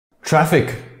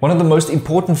Traffic, one of the most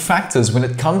important factors when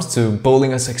it comes to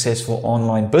building a successful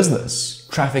online business.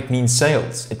 Traffic means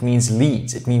sales, it means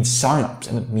leads, it means signups,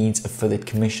 and it means affiliate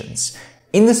commissions.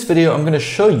 In this video, I'm going to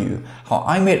show you how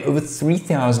I made over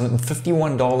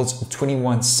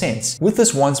 $3,051.21 with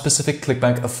this one specific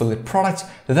ClickBank affiliate product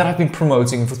that I've been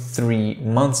promoting for 3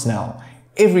 months now.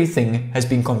 Everything has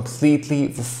been completely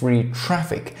for free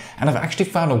traffic, and I've actually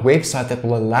found a website that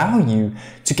will allow you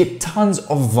to get tons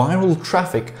of viral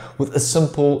traffic with a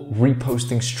simple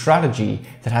reposting strategy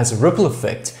that has a ripple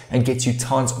effect and gets you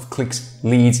tons of clicks,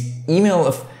 leads, email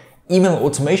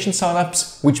automation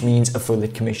signups, which means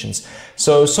affiliate commissions.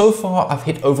 So far I've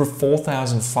hit over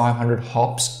 4,500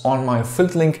 hops on my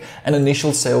affiliate link, an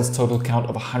initial sales total count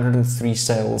of 103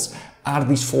 sales out of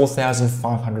these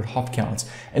 4,500 hop counts.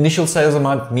 Initial sales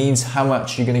amount means how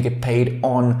much you're going to get paid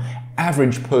on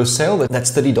average per sale. That's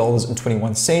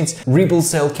 $30.21. Rebuild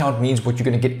sale count means what you're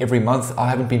going to get every month. I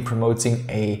haven't been promoting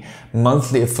a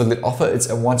monthly affiliate offer. It's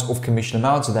a once-off commission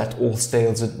amount, so that all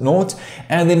stays at naught.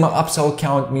 And then my upsell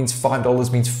count means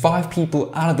 $5, means 5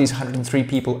 people out of these 103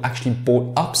 people actually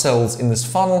bought upsells in this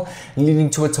funnel,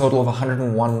 leading to a total of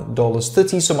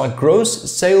 $101.30. So my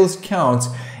gross sales count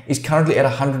is currently at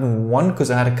 101 because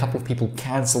I had a couple of people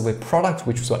cancel their product,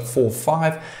 which was like 4 or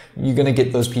 5. You're going to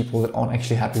get those people that aren't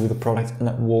actually happy with the product and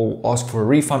that will ask for a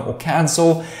refund or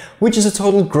cancel, which is a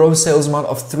total gross sales amount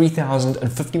of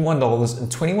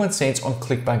 $3,051.21 on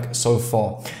ClickBank so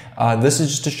far. This is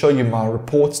just to show you my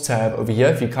reports tab over here.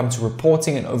 If you come to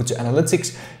reporting and over to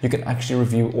analytics, you can actually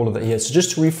review all of that here. So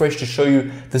just to refresh, to show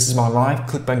you, this is my live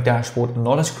ClickBank dashboard,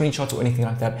 not a screenshot or anything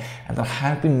like that. And I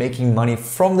have been making money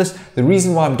from this. The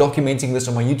reason why I'm documenting this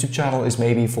on my YouTube channel is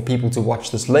maybe for people to watch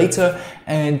this later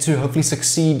and to hopefully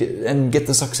succeed and get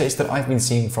the success that I've been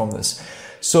seeing from this.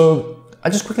 So I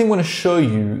just quickly want to show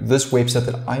you this website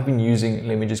that I've been using.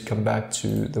 Let me just come back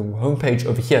to the homepage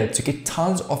over here to get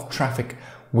tons of traffic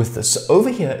with this. So over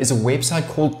here is a website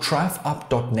called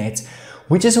traffup.net,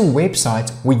 which is a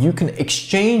website where you can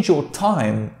exchange your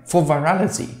time for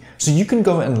virality. So you can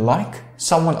go and like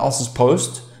someone else's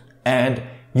post and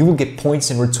you will get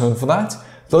points in return for that.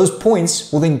 Those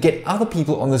points will then get other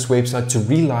people on this website to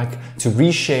re-like, to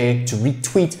reshare, to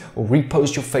retweet or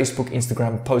repost your Facebook,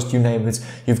 Instagram post, you name it.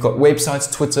 You've got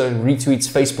websites, Twitter, retweets,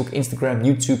 Facebook, Instagram,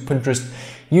 YouTube, Pinterest,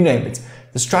 you name it.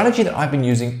 The strategy that I've been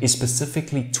using is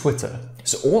specifically Twitter.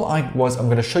 So I'm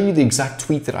going to show you the exact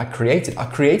tweet that I created. I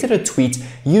created a tweet,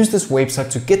 used this website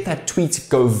to get that tweet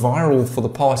go viral for the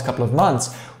past couple of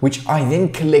months, which I then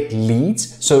collect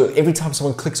leads. So every time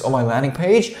someone clicks on my landing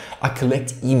page, I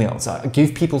collect emails. I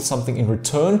give people something in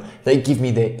return. They give me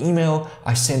their email.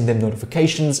 I send them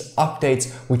notifications,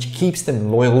 updates, which keeps them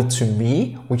loyal to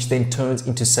me, which then turns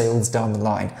into sales down the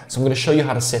line. So I'm going to show you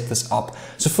how to set this up.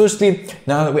 So firstly,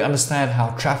 now that we understand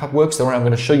how Traffup works, I'm going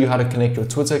to show you how to connect your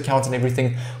Twitter account and everything.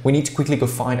 We need to quickly go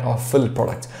find our affiliate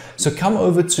product. So come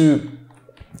over to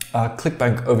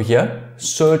ClickBank over here,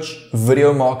 search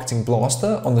Video Marketing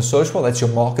Blaster on the search bar. That's your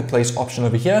marketplace option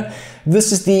over here.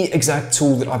 This is the exact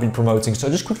tool that I've been promoting. So I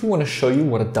just quickly want to show you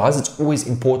what it does. It's always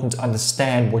important to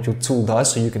understand what your tool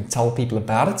does so you can tell people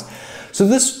about it. So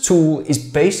this tool is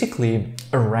basically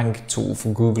a rank tool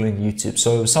for Google and YouTube.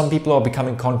 So some people are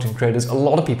becoming content creators. A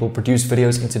lot of people produce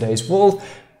videos in today's world.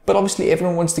 But obviously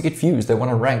everyone wants to get views, they want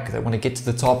to rank, they want to get to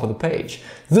the top of the page.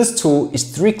 This tool is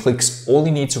 3 clicks, all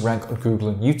you need to rank on Google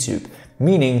and YouTube.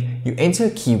 Meaning you enter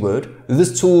a keyword,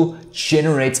 this tool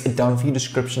generates a done-for-you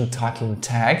description, title, and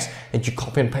tags that you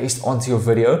copy and paste onto your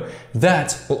video.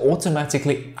 That will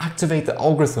automatically activate the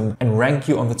algorithm and rank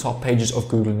you on the top pages of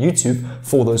Google and YouTube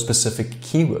for those specific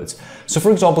keywords. So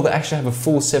for example, they actually have a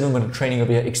full 7-minute training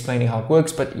over here explaining how it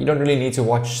works, but you don't really need to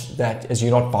watch that as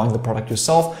you're not buying the product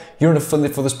yourself. You're an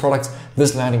affiliate for this product.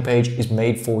 This landing page is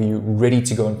made for you, ready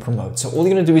to go and promote. So all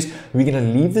you're going to do is we're going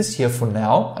to leave this here for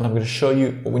now, and I'm going to show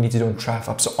you what we need to do on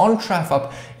Traffup. So on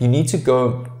Traffup, you need to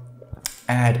go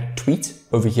add tweet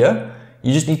over here.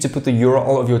 You just need to put the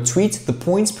URL of your tweet. The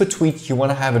points per tweet you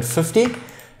want to have at 50.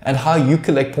 And how you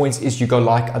collect points is you go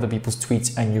like other people's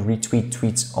tweets and you retweet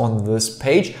tweets on this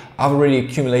page. I've already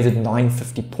accumulated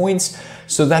 950 points.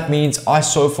 So that means I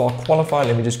so far qualify.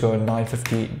 Let me just go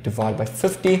 950 divided by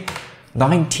 50.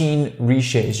 19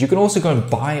 reshares. You can also go and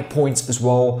buy points as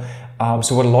well.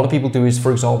 So what a lot of people do is,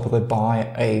 for example, they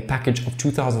buy a package of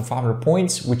 2,500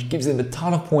 points, which gives them a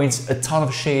ton of points, a ton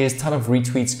of shares, ton of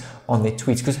retweets on their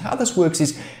tweets. Because how this works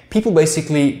is people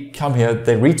basically come here,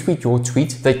 they retweet your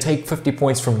tweet, they take 50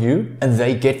 points from you and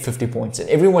they get 50 points. And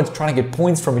everyone's trying to get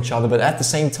points from each other, but at the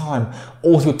same time,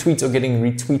 all your tweets are getting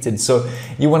retweeted. So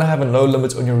you want to have a no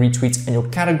limit on your retweets, and your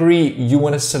category, you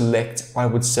want to select, I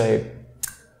would say,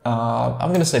 I'm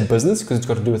going to say business because it's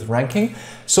got to do with ranking.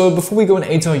 So before we go and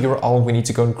enter our URL, we need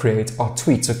to go and create our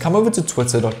tweet. So come over to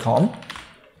twitter.com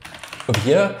over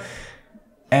here,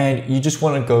 and you just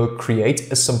want to go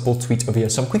create a simple tweet over here.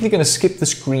 So I'm quickly going to skip the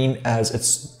screen as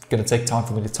it's going to take time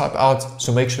for me to type out.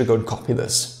 So make sure to go and copy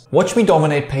this. Watch me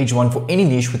dominate page 1 for any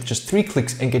niche with just 3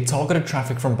 clicks and get targeted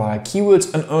traffic from buyer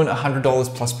keywords and earn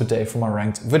 $100 plus per day for my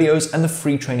ranked videos and the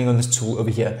free training on this tool over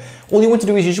here. All you want to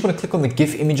do is you just want to click on the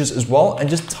GIF images as well and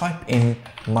just type in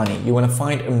money. You want to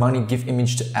find a money GIF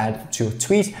image to add to your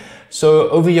tweet. So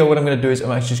over here, what I'm going to do is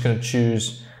I'm actually just going to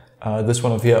choose this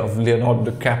one over here of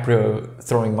Leonardo DiCaprio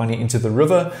throwing money into the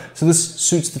river. So this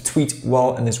suits the tweet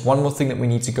well. And there's one more thing that we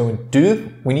need to go and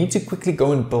do. We need to quickly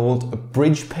go and build a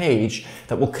bridge page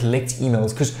that will collect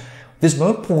emails, because there's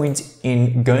no point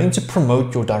in going to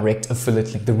promote your direct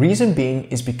affiliate link. The reason being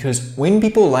is because when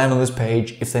people land on this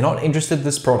page, if they're not interested in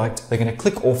this product, they're going to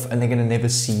click off and they're going to never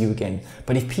see you again.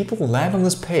 But if people land on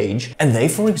this page and they,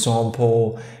 for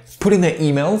example, put in their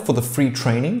email for the free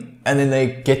training, and then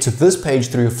they get to this page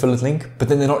through your affiliate link, but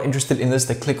then they're not interested in this,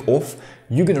 they click off,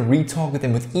 you're going to retarget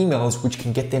them with emails, which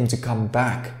can get them to come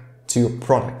back to your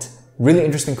product. Really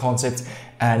interesting concept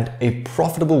and a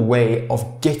profitable way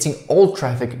of getting old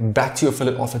traffic back to your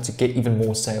affiliate offer to get even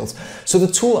more sales. So the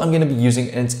tool I'm going to be using,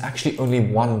 and it's actually only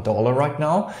 $1 right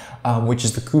now, which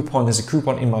is the coupon. There's a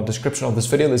coupon in my description of this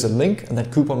video. There's a link and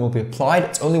that coupon will be applied.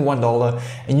 It's only $1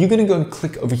 and you're going to go and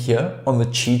click over here on the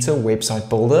Cheetah website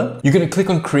builder. You're going to click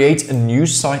on create a new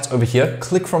site over here,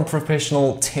 click from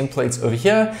professional templates over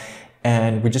here.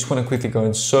 And we just want to quickly go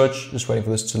and search, just waiting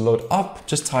for this to load up.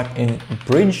 Just type in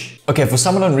bridge. Okay, for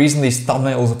some unknown reason, these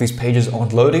thumbnails of these pages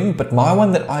aren't loading, but my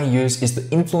one that I use is the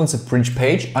influencer bridge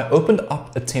page. I opened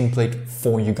up a template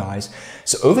for you guys.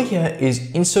 So over here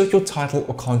is insert your title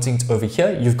or content over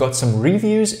here. You've got some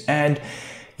reviews and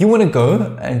you want to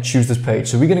go and choose this page.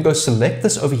 So we're going to go select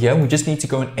this over here. We just need to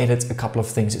go and edit a couple of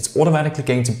things. It's automatically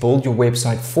going to build your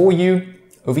website for you.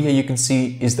 Over here, you can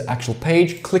see is the actual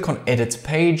page. Click on edit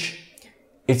page.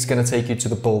 It's going to take you to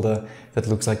the builder that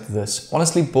looks like this.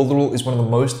 Honestly, Builderall is one of the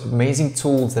most amazing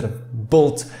tools that have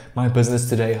built my business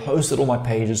today, hosted all my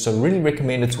pages. So really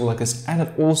recommend a tool like this. And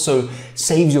it also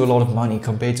saves you a lot of money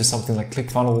compared to something like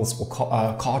ClickFunnels or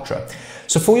Kartra.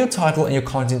 So for your title and your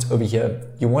content over here,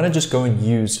 you want to just go and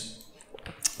use,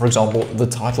 for example, the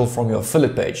title from your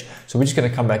affiliate page. So we're just going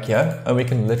to come back here and we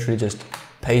can literally just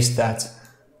paste that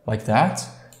like that.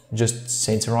 Just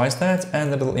centerize that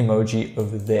and the little emoji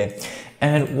over there.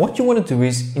 And what you want to do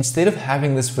is, instead of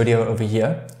having this video over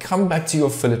here, come back to your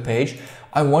affiliate page.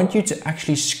 I want you to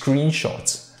actually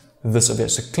screenshot this over here.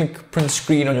 So click print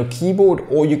screen on your keyboard,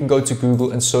 or you can go to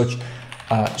Google and search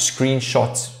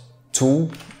screenshot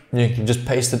tool. You can just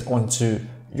paste it onto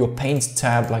your paint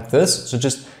tab like this. So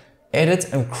just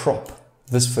edit and crop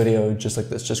this video just like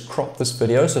this. Just crop this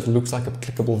video so it looks like a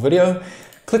clickable video.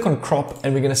 Click on crop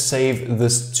and we're going to save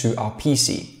this to our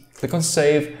PC. Click on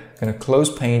save, going to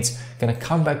close paint, going to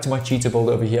come back to my Cheetah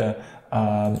builder over here,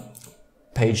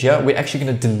 page here. We're actually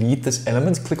going to delete this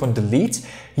element. Click on delete.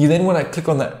 You then want to click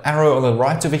on the arrow on the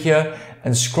right over here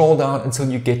and scroll down until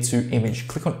you get to image.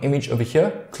 Click on image over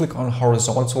here, click on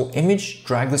horizontal image,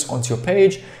 drag this onto your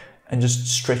page and just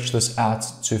stretch this out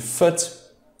to fit.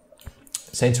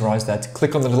 Centerize that.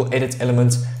 Click on the little edit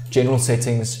element, general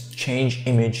settings, change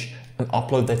image, and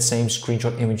upload that same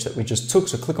screenshot image that we just took.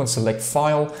 So click on select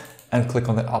file and click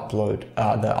on the upload,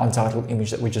 the untitled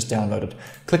image that we just downloaded.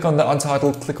 Click on the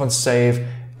untitled, click on save,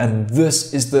 and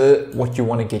this is what you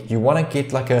want to get. You want to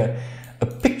get like a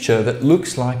picture that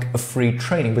looks like a free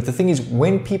training. But the thing is,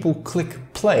 when people click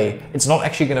play, it's not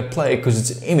actually going to play because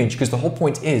it's an image, because the whole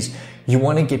point is you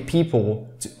want to get people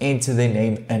to enter their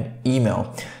name and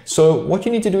email. So what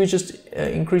you need to do is just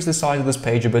increase the size of this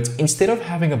page a bit. Instead of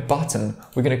having a button,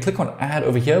 we're going to click on add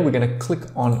over here. We're going to click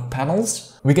on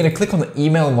panels. We're going to click on the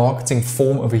email marketing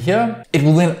form over here. It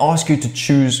will then ask you to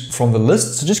choose from the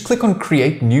list. So just click on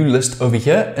create new list over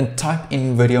here and type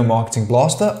in Video Marketing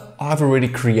Blaster. I've already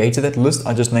created that list.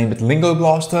 I just named it Lingo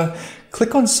Blaster.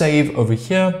 Click on save over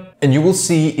here and you will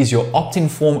see is your opt-in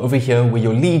form over here where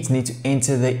your leads need to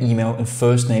enter their email and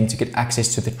first name to get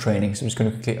access to the training. So I'm just going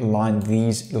to quickly align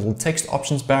these little text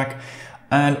options back.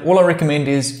 And all I recommend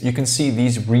is you can see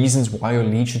these reasons why your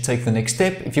lead should take the next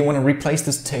step. If you want to replace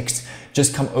this text,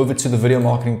 just come over to the video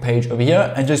marketing page over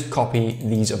here and just copy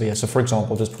these over here. So for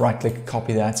example, just right click,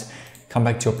 copy that, come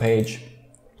back to your page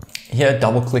here,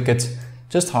 double click it,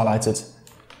 just highlight it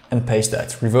and paste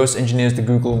that. Reverse engineers the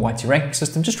Google YT ranking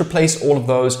system. Just replace all of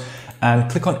those and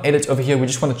click on edit over here. We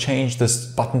just want to change this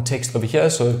button text over here.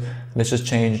 So let's just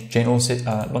change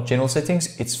not general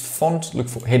settings. It's font, look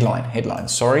for headline,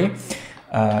 sorry.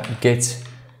 get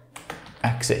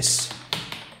access.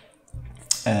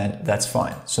 And that's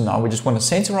fine. So now we just want to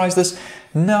centerize this.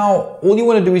 Now, all you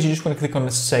want to do is you just want to click on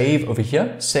the save over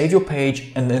here, save your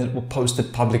page, and then it will post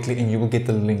it publicly and you will get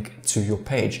the link to your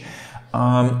page.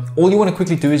 All you want to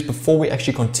quickly do is before we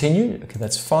actually continue, okay,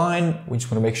 that's fine. We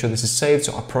just want to make sure this is saved.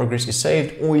 So our progress is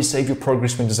saved. Always save your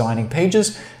progress when designing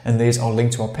pages. And there's our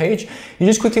link to our page. You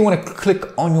just quickly want to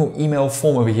click on your email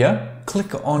form over here.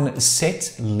 Click on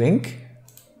set link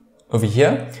over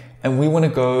here. And we want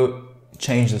to go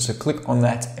change this. So click on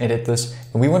that, edit this,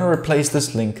 and we want to replace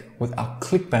this link with our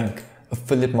ClickBank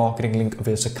affiliate marketing link over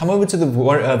here. So come over to the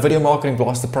video marketing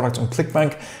blast, the product on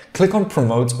ClickBank, click on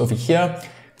promote over here,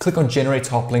 click on generate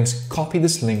top links, copy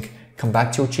this link, come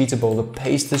back to your cheetah builder,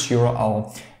 paste this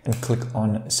URL, and click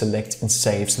on select and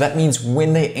save. So that means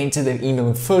when they enter their email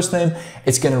and first name,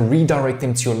 it's going to redirect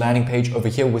them to your landing page over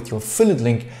here with your affiliate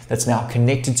link that's now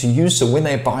connected to you. So when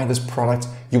they buy this product,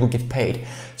 you will get paid.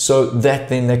 So that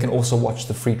then they can also watch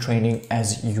the free training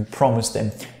as you promised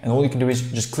them. And all you can do is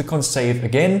just click on save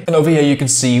again. And over here, you can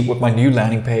see what my new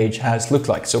landing page has looked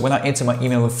like. So when I enter my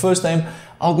email and first name,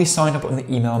 I'll be signed up on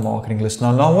the email marketing list.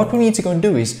 Now what we need to go and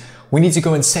do is we need to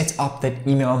go and set up that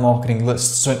email marketing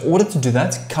list. So in order to do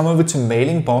that, come over to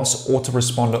Mailing Boss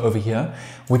Autoresponder over here,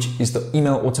 which is the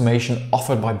email automation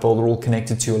offered by Builderall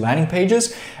connected to your landing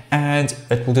pages. And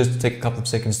it will just take a couple of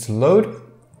seconds to load.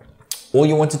 All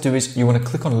you want to do is you want to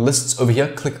click on lists over here,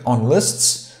 click on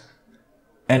lists.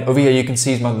 And over here, you can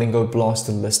see is my Lingo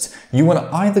Blaster list. You want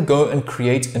to either go and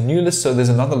create a new list. So there's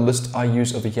another list I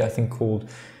use over here, I think called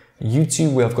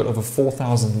YouTube, where I've got over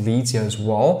 4,000 leads here as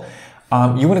well.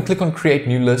 You want to click on create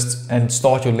new list and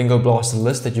start your Lingo Blaster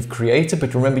list that you've created.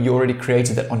 But remember, you already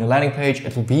created that on your landing page.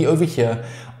 It will be over here.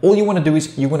 All you want to do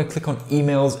is you want to click on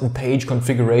emails and page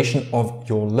configuration of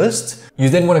your list. You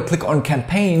then want to click on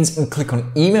campaigns and click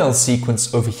on email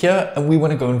sequence over here. And we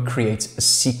want to go and create a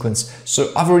sequence.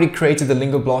 So I've already created the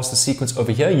Lingo Blaster sequence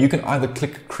over here. You can either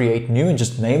click create new and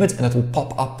just name it and it will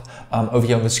pop up over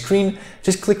here on the screen.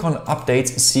 Just click on update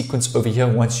sequence over here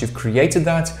once you've created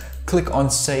that. Click on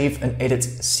save and edit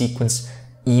sequence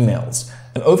emails.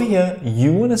 And over here,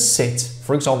 you want to set,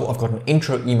 for example, I've got an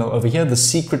intro email over here, the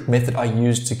secret method I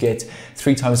use to get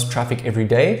 3 times traffic every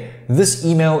day. This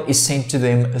email is sent to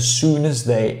them as soon as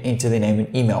they enter their name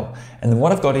and email. And then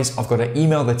what I've got is I've got an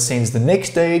email that sends the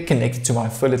next day connected to my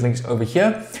affiliate links over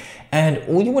here. And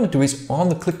all you want to do is on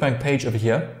the ClickBank page over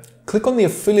here, click on the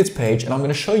affiliates page, and I'm going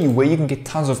to show you where you can get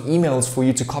tons of emails for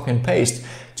you to copy and paste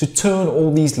to turn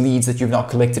all these leads that you've now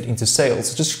collected into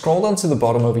sales. So just scroll down to the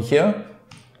bottom over here.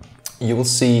 You will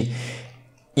see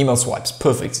email swipes.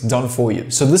 Perfect. Done for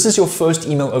you. So this is your first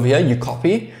email over here. You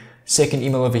copy. Second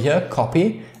email over here.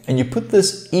 Copy. And you put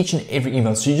this each and every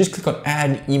email. So you just click on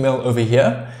add email over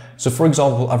here. So for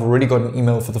example, I've already got an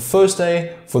email for the first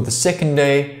day, for the second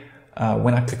day.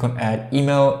 When I click on add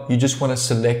email, you just want to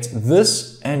select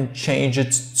this and change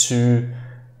it to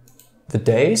the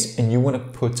days, and you want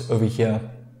to put over here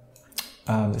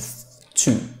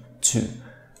two.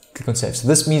 Click on save. So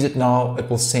this means that now it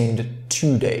will send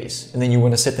 2 days, and then you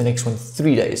want to set the next one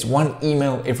 3 days, 1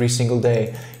 email every single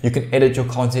day. You can edit your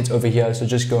content over here. So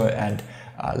just go and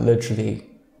literally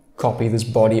copy this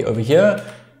body over here,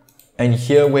 and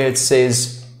here where it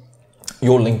says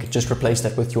your link, just replace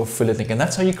that with your affiliate link. And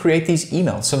that's how you create these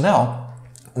emails. So now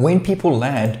when people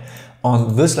land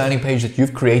on this landing page that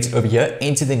you've created over here,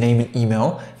 enter their name and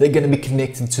email, they're going to be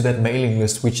connected to that mailing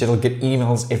list, which they'll get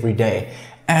emails every day.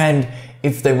 And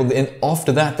if they will then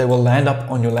after that, they will land up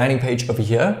on your landing page over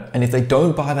here. And if they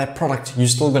don't buy that product, you're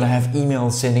still going to have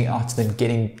emails sending out to them,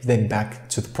 getting them back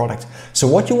to the product. So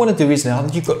what you want to do is now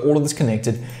that you've got all of this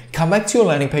connected, come back to your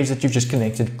landing page that you've just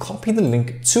connected, copy the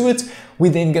link to it.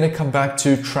 We're then going to come back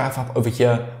to TraffUp over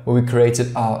here where we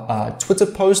created our Twitter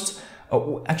post.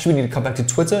 Actually, we need to come back to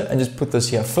Twitter and just put this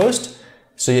here first.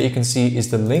 So here you can see is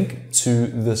the link to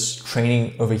this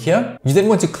training over here. You then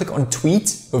want to click on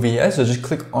tweet over here. So just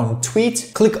click on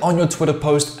tweet, click on your Twitter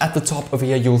post at the top over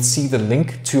here. You'll see the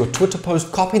link to your Twitter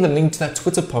post, copy the link to that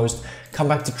Twitter post, come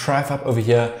back to TraffUp over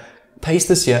here, paste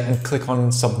this here and click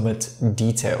on submit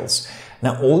details.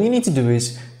 Now, all you need to do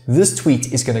is this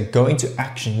tweet is going to go into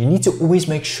action. You need to always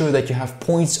make sure that you have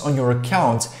points on your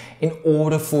account in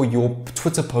order for your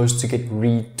Twitter post to get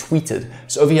retweeted.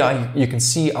 So over here, you can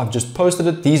see I've just posted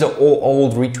it. These are all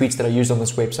old retweets that I used on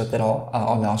this website that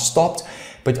are now stopped,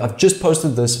 but I've just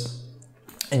posted this.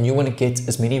 and you want to get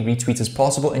as many retweets as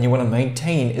possible, and you want to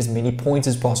maintain as many points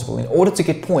as possible. In order to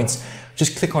get points,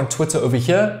 just click on Twitter over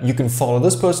here. You can follow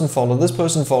this person, follow this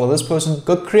person, follow this person.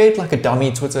 Go create like a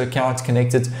dummy Twitter account,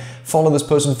 connect it, follow this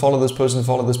person, follow this person,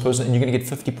 follow this person, and you're going to get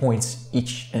 50 points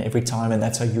each and every time, and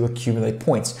that's how you accumulate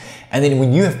points. And then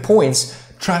when you have points,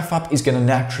 TraffUp is going to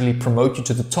naturally promote you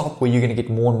to the top where you're going to get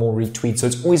more and more retweets. So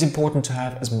it's always important to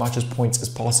have as much as points as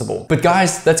possible. But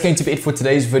guys, that's going to be it for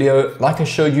today's video. Like I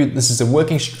showed you, this is a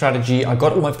working strategy. I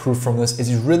got all my proof from this. It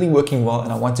is really working well,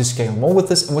 and I want to scale more with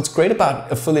this. And what's great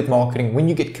about affiliate marketing, when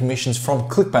you get commissions from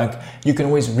ClickBank, you can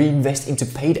always reinvest into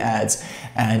paid ads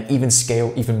and even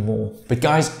scale even more. But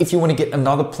guys, if you want to get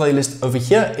another playlist, over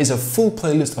here is a full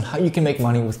playlist on how you can make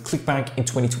money with ClickBank in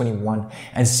 2021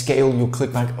 and scale your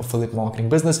ClickBank affiliate marketing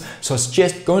business. So I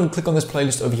suggest go and click on this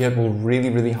playlist over here. It will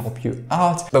really help you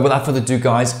out. But without further ado,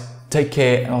 guys, take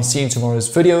care, and I'll see you in tomorrow's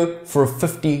video for a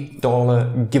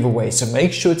 $50 giveaway. So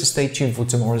make sure to stay tuned for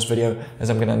tomorrow's video, as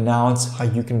I'm going to announce how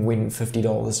you can win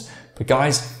 $50. But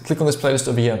guys, click on this playlist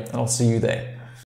over here, and I'll see you there.